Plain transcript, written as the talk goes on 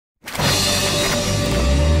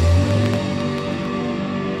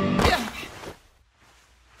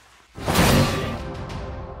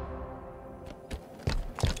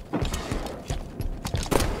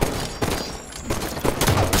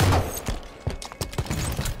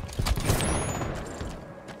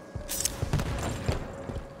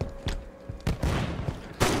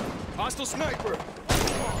Hostile sniper!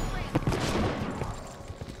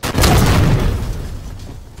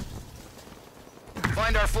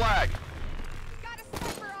 Find our flag. Got a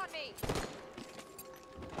sniper on me.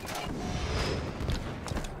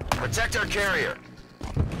 Protect our carrier.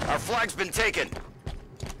 Our flag's been taken.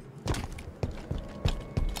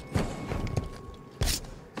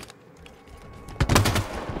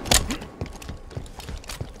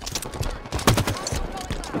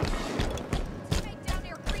 Teammate down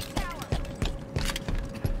near Green Tower.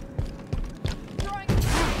 Throwing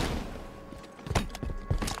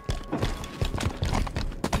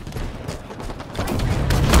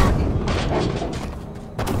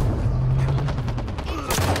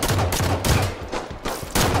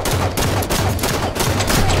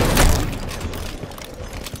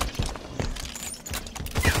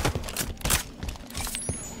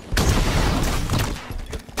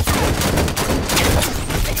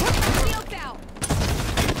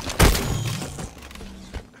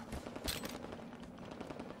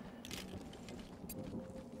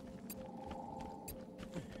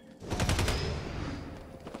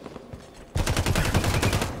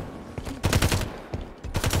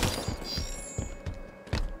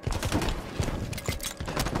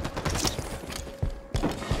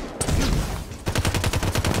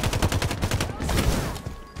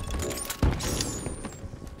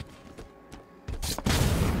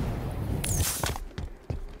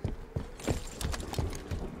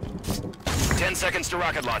 10 seconds to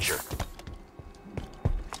rocket launcher.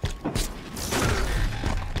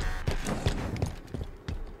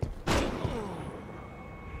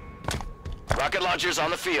 Rocket launchers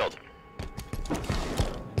on the field.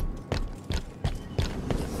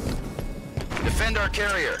 Defend our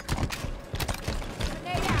carrier.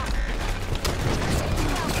 grenade out.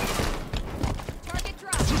 Target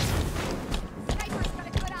drop. Sniper's got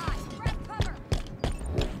a good eye. Grab cover.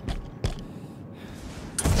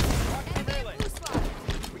 Enemy blue spot.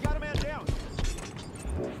 We got a man down!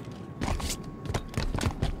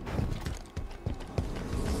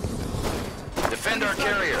 Defend our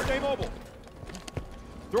carrier. Stay mobile!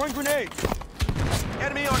 Throwing grenades!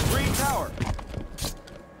 Enemy on Green Tower!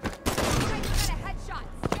 Sniper's got a headshot.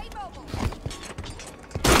 Stay mobile.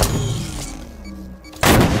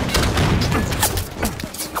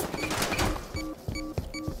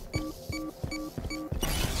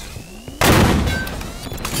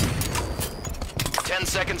 10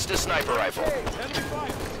 seconds to sniper rifle. Hey, enemy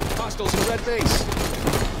fire! Hostiles in red base.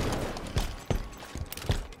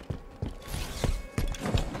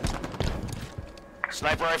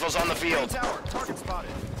 Sniper rifles on the Green field. Tower, target spotted.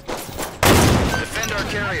 Defend our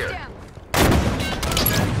carrier. Down.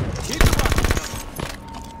 Keep the rocket.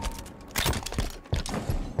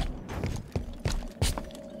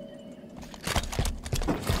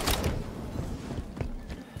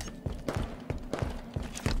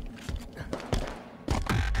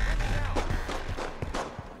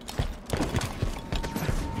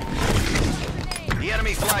 The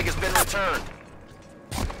enemy flag has been returned.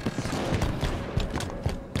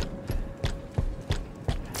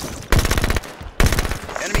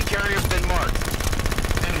 Enemy carrier's been marked.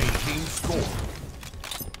 Enemy team score.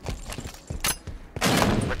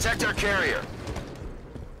 Protect our carrier.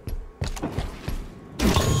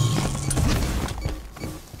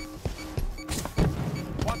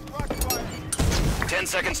 Watch rocket fire. 10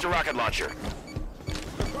 seconds to rocket launcher.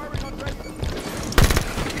 Firing on regular.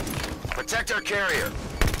 Protect our carrier.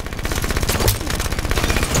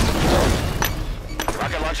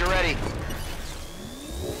 Rocket launcher ready.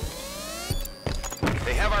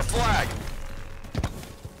 They have our flag.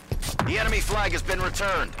 The enemy flag has been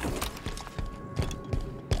returned.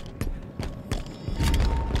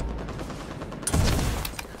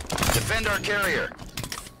 Defend our carrier.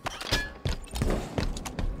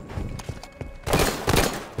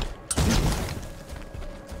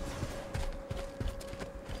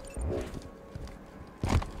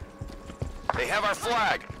 They have our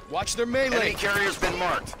flag. Watch their Enemy melee. carrier's been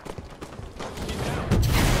marked.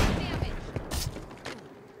 Damage.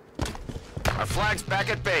 Our flag's back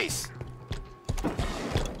at base.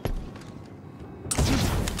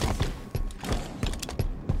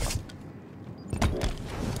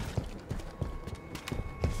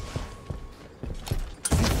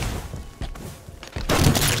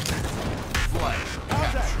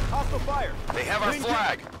 Contact! Hostile fire! They have our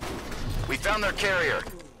flag. We found their carrier.